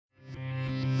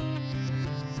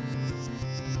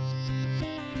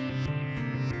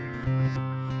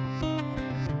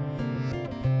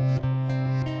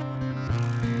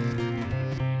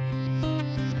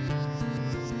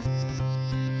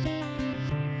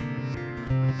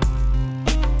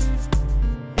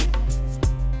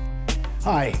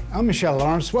Hi, I'm Michel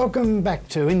Lawrence. Welcome back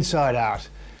to Inside Art.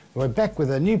 We're back with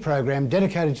a new program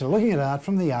dedicated to looking at art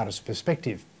from the artist's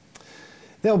perspective.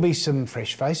 There'll be some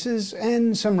fresh faces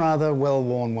and some rather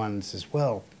well-worn ones as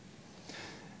well.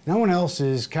 No one else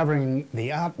is covering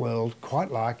the art world quite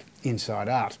like Inside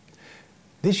Art.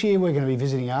 This year we're going to be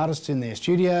visiting artists in their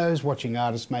studios, watching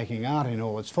artists making art in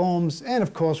all its forms, and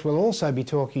of course we'll also be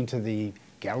talking to the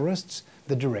gallerists,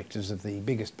 the directors of the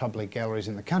biggest public galleries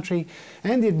in the country,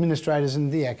 and the administrators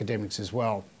and the academics as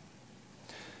well.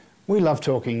 We love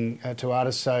talking to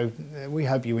artists, so we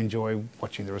hope you enjoy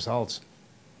watching the results.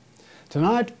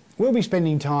 Tonight we'll be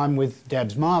spending time with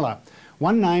Dabs Myla,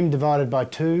 one name divided by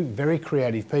two very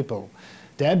creative people.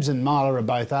 Dabs and Myla are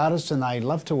both artists and they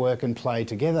love to work and play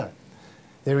together.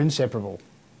 They're inseparable.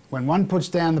 When one puts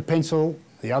down the pencil,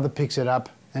 the other picks it up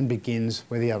and begins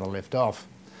where the other left off.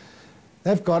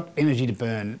 They've got energy to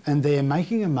burn and they're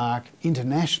making a mark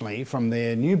internationally from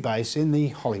their new base in the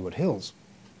Hollywood Hills.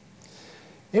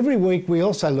 Every week we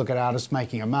also look at artists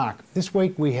making a mark. This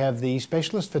week we have the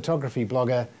specialist photography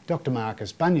blogger Dr.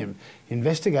 Marcus Bunyan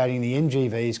investigating the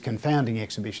NGV's Confounding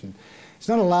exhibition. It's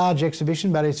not a large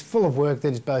exhibition, but it's full of work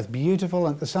that is both beautiful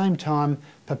and at the same time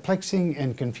perplexing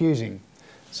and confusing.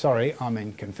 Sorry, I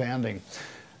mean confounding.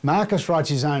 Marcus writes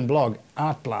his own blog,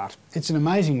 Artblart. It's an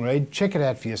amazing read. Check it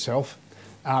out for yourself,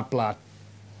 Artblart.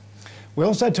 We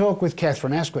also talk with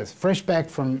Catherine Asquith, fresh back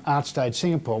from ArtStage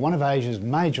Singapore, one of Asia's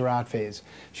major art fairs.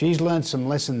 She's learnt some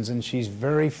lessons and she's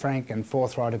very frank and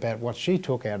forthright about what she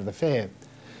took out of the fair.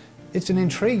 It's an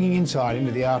intriguing insight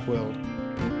into the art world.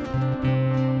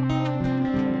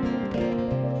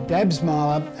 Dabs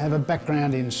Myla have a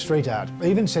background in street art,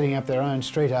 even setting up their own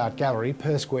street art gallery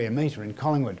per square metre in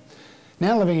Collingwood.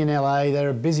 Now living in LA, they're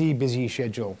a busy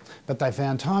schedule, but they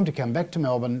found time to come back to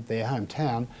Melbourne, their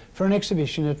hometown, for an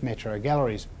exhibition at Metro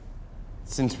Galleries.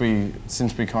 Since we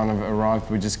kind of arrived,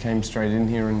 we just came straight in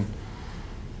here and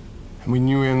we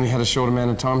knew we only had a short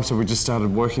amount of time, so we just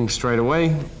started working straight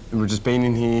away. We've just been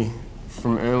in here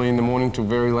from early in the morning till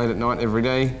very late at night every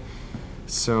day.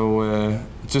 So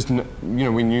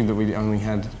we knew that we only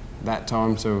had that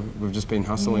time, so we've just been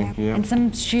hustling. Yeah. And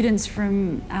some students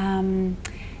from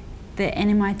the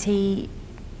NMIT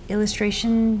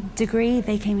illustration degree,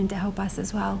 they came in to help us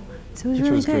as well. So it was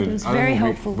really good. It was very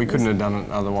helpful. We couldn't have done it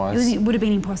otherwise. It would have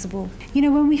been impossible. You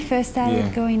know, when we first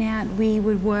started going out, we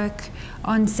would work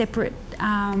on separate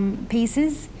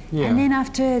pieces. Yeah. And then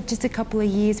after just a couple of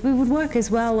years, we would work as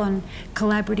well on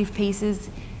collaborative pieces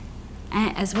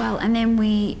as well. And then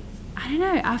I don't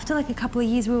know, after like a couple of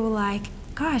years, we were like,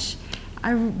 gosh,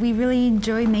 we really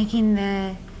enjoy making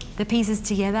the pieces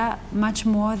together much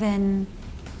more than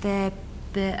the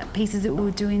pieces that we were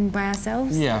doing by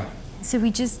ourselves. Yeah. So we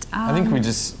just... I think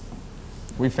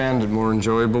we found it more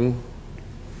enjoyable.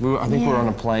 I think we were on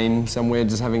a plane somewhere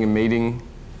just having a meeting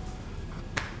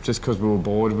just because we were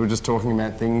bored. We were just talking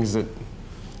about things that,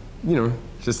 you know,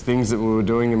 just things that we were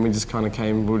doing, and we just kind of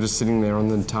came, we were just sitting there on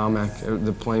the tarmac.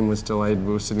 The plane was delayed.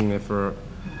 We were sitting there for,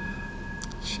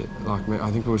 I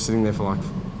think we were sitting there for like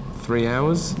 3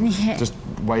 hours, just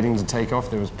waiting to take off.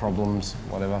 There was problems,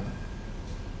 whatever.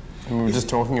 And we were just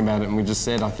talking about it, and we just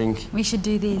said, I think... we should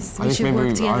do this. I think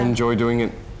maybe I enjoy doing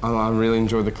it. I really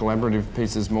enjoy the collaborative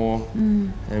pieces more.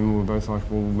 And we were both like,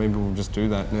 well, maybe we'll just do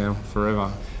that now,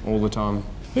 forever, all the time.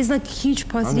 There's like huge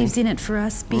positives in it for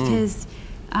us because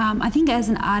I think as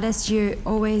an artist, you're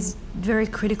always very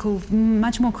critical,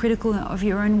 much more critical of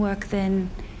your own work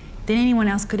than anyone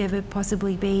else could ever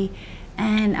possibly be.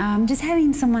 And just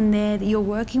having someone there that you're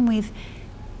working with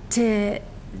to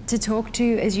talk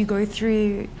to as you go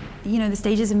through, you know, the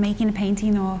stages of making a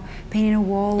painting or painting a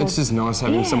wall. It's just nice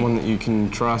having someone that you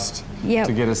can trust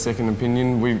to get a second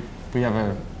opinion. We have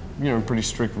a, you know, pretty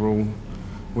strict rule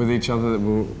with each other that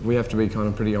we have to be kind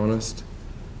of pretty honest.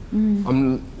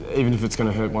 Even if it's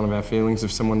going to hurt one of our feelings,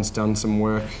 if someone's done some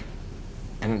work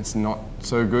and it's not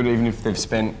so good, even if they've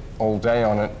spent all day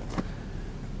on it,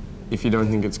 if you don't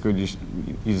think it's good, you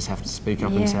just have to speak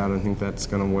up and say, I don't think that's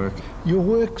going to work. Your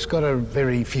work's got a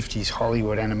very 50s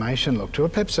Hollywood animation look to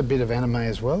it, perhaps a bit of anime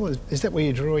as well. Is that where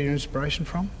you draw your inspiration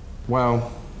from?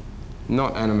 Well,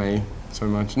 not anime so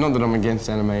much. Not that I'm against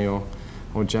anime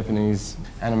or Japanese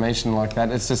animation like that.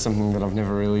 It's just something that I've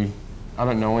never really... I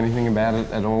don't know anything about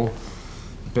it at all.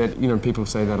 But, you know, people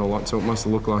say that a lot, so it must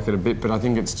look like it a bit, but I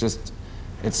think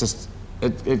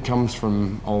it comes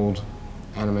from old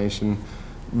animation,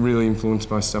 really influenced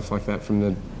by stuff like that from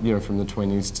the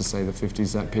 20s to say the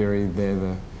 50s, that period there,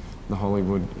 the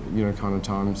Hollywood, you know, kind of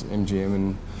times, MGM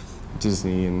and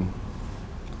Disney and,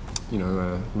 you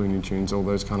know, Looney Tunes, all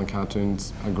those kind of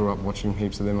cartoons. I grew up watching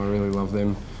heaps of them. I really love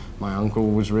them. My uncle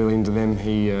was really into them.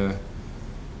 He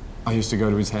I used to go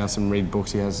to his house and read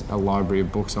books. He has a library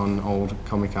of books on old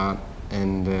comic art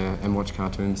and watch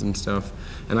cartoons and stuff.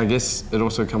 And I guess it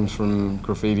also comes from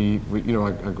graffiti.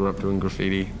 I grew up doing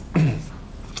graffiti.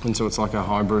 And so it's like a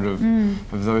hybrid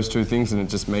of those two things, and it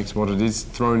just makes what it is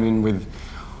thrown in with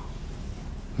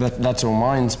that's all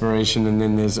my inspiration, and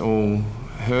then there's all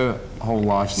her whole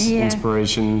life's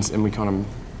inspirations, and we kind of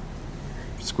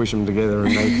squish them together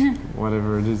and make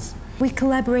whatever it is. We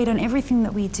collaborate on everything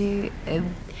that we do.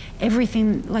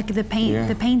 Everything, like the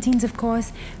paintings, of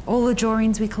course, all the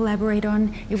drawings we collaborate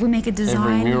on. If we make a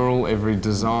design, every mural, every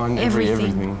design,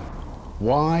 everything.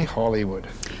 Why Hollywood?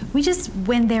 We just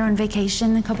went there on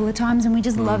vacation a couple of times, and we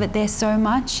just love it there so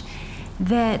much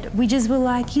that we just were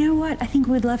like, you know what, I think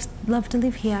we'd love to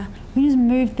live here. We just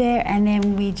moved there, and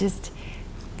then we just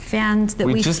found that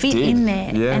we fit in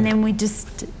there. And then we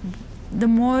just, the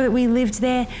more that we lived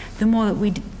there, the more that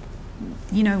we,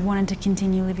 wanted to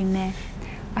continue living there.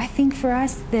 I think for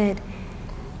us that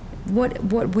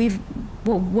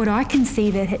what I can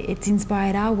see that it's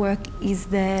inspired our work is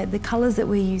the colours that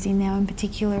we're using now in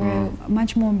particular are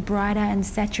much more brighter and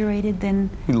saturated than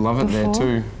we love it before.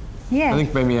 there too. Yeah. I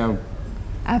think maybe our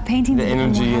paintings, the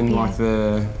energy and like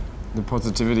the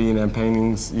positivity in our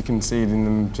paintings, you can see it in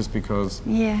them just because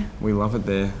we love it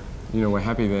there. We're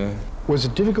happy there. Was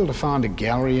it difficult to find a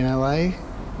gallery in LA?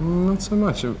 Not so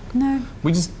much. No.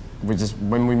 We just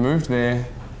when we moved there,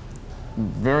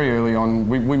 very early on,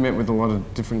 we met with a lot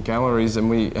of different galleries, and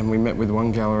we met with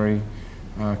one gallery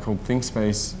called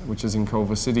ThinkSpace, which is in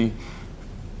Culver City,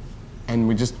 and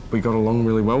we got along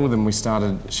really well with them. We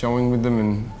started showing with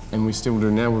them, and we still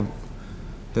do now.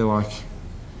 They're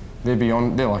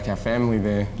like our family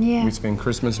there. Yeah. We spend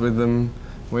Christmas with them.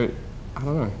 I don't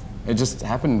know. It just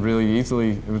happened really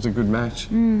easily. It was a good match.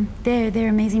 They're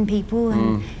amazing people,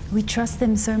 and we trust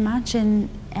them so much, and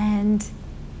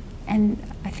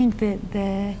I think that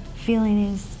the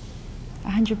feeling is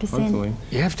 100%. Hopefully.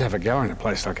 You have to have a gallery in a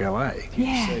place like LA.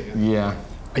 Yeah.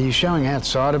 Are you showing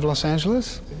outside of Los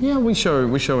Angeles? Yeah, we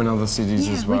show in other cities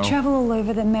as well. We travel all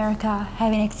over America,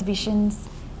 having exhibitions,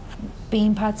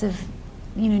 being parts of,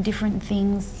 different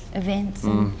things, events.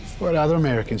 And what other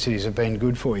American cities have been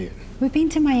good for you? We've been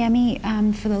to Miami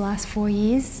for the last 4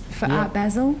 years for Art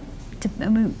Basel.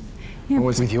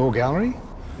 With your gallery?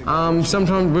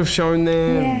 Sometimes we've shown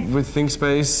there with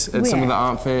ThinkSpace at some of the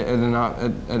art fair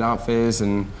at art fairs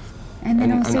and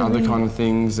other kind of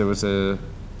things. There was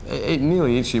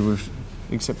nearly each year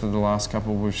except for the last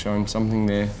couple, we've shown something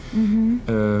there.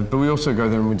 But we also go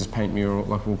there and we just paint mural.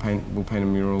 Like we'll paint a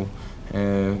mural.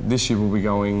 This year we'll be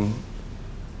going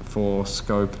for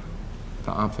Scope,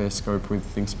 the art fair Scope with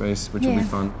ThinkSpace, which will be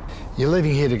fun. You're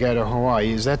leaving here to go to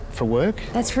Hawaii. Is that for work?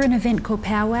 That's for an event called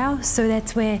Powwow. So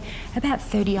that's where about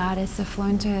 30 artists are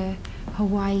flown to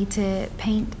Hawaii to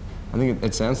paint. I think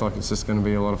it sounds like it's just going to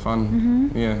be a lot of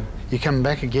fun. Yeah. You coming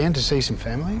back again to see some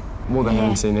family? Well, they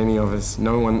haven't seen any of us.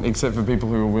 No one, except for people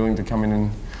who are willing to come in,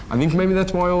 and I think maybe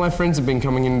that's why all our friends have been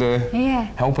coming in to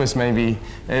help us maybe,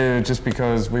 just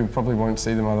because we probably won't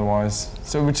see them otherwise.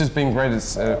 So which has been great,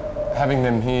 it's having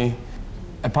them here.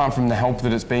 Apart from the help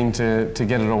that it's been to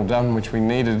get it all done, which we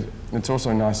needed, it's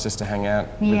also nice just to hang out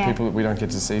with people that we don't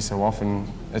get to see so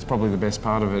often. It's probably the best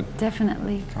part of it.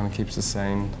 Definitely. Kind of keeps us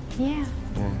sane. Yeah.